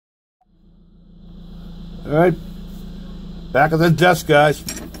Alright, back at the desk, guys.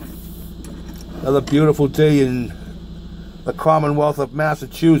 Another beautiful day in the Commonwealth of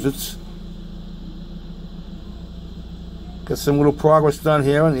Massachusetts. Got some little progress done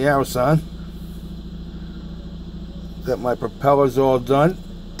here on the Aerosan. Got my propellers all done.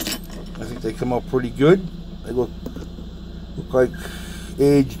 I think they come out pretty good. They look like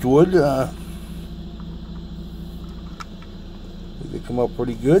aged wood. I think they come out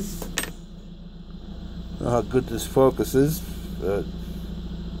pretty good. I don't know how good this focus is, but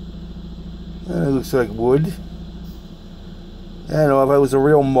it looks like wood. I don't know, if I was a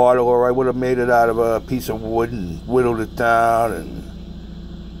real modeler, I would have made it out of a piece of wood and whittled it down and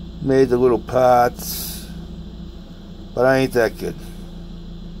made the little parts. But I ain't that good.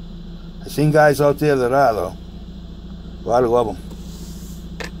 I've seen guys out there that are, though. A lot of them.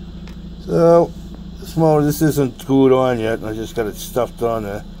 So, this isn't glued on yet. I just got it stuffed on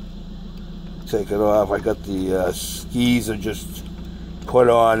there. Take it off. I got the skis are just put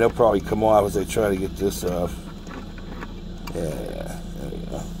on. They'll probably come off as I try to get this off. Yeah, there we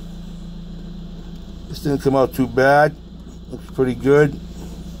go. This didn't come out too bad. Looks pretty good.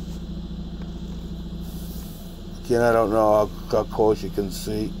 Again, I don't know how close you can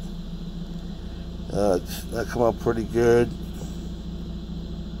see. That come out pretty good.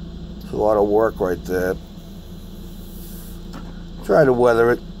 It's a lot of work right there. Try to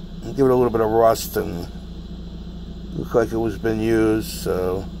weather it. Give it a little bit of rust and look like it was been used.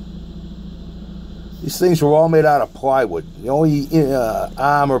 So these things were all made out of plywood. The only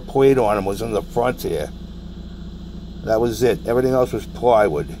arm or plate on them was in the front here. That was it. Everything else was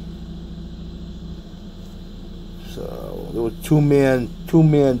plywood. So there were two man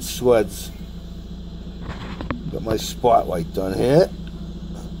sleds. Got my spotlight done here.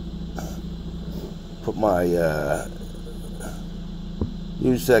 Put my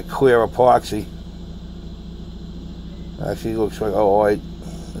use that clear epoxy. Actually looks like, I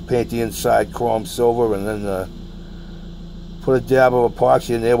paint the inside chrome silver and then put a dab of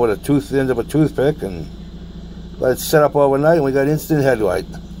epoxy in there with a end of a toothpick and let it set up overnight, and we got instant headlight.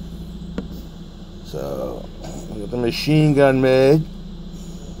 So we got the machine gun made.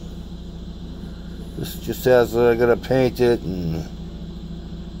 This just has I gotta paint it and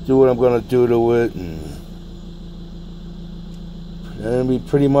do what I'm gonna do to it, and we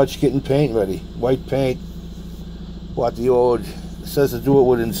pretty much getting paint ready. White paint. Bought the old, it says to do it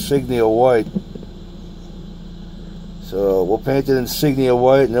with Insignia white. So we'll paint it Insignia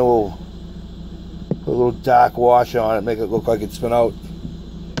white, and then we'll put a little dark wash on it, make it look like it's been out.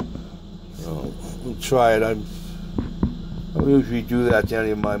 So we'll try it. I don't usually do that to any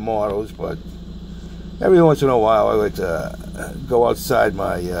of my models, but every once in a while I like to go outside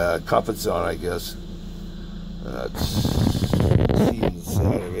my comfort zone, I guess. See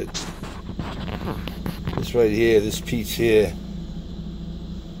inside of it. This right here, this piece here,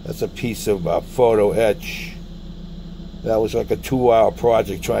 that's a piece of photo etch. That was like a 2-hour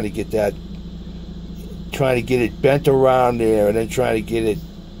project trying to get it bent around there and then trying to get it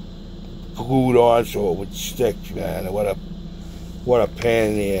glued on so it would stick, man. What a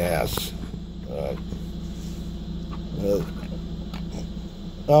pain in the ass.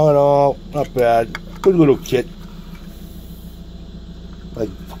 All in all, not bad. Good little kit. Like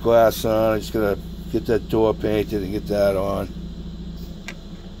glass on, I just gotta get that door painted and get that on.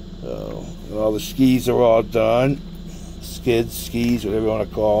 So, all the skis are all done. Skids, skis, whatever you want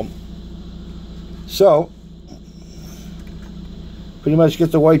to call them. So, pretty much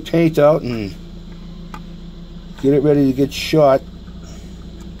get the white paint out and get it ready to get shot.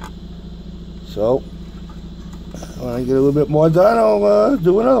 So, when I get a little bit more done, I'll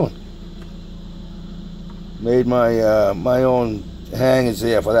do another one. Made my my own hangers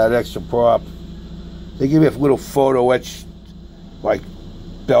there for that extra prop. They give you a little photo etch, like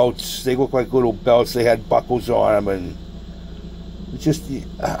belts. They look like little belts. They had buckles on them, and it's just,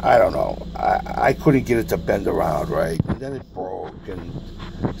 I don't know. I couldn't get it to bend around right, and then it broke, and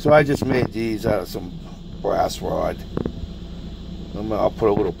so I just made these out of some brass rod. I'll put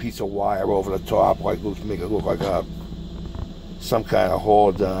a little piece of wire over the top, like make it look like some kind of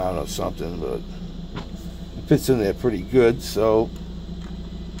hold down or something, but it fits in there pretty good. So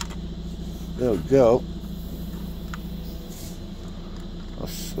there we go.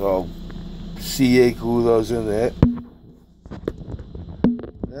 I'll CA glue those in there.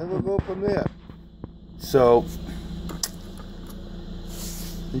 And we'll go from there. So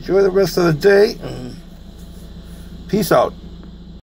enjoy the rest of the day. Peace out.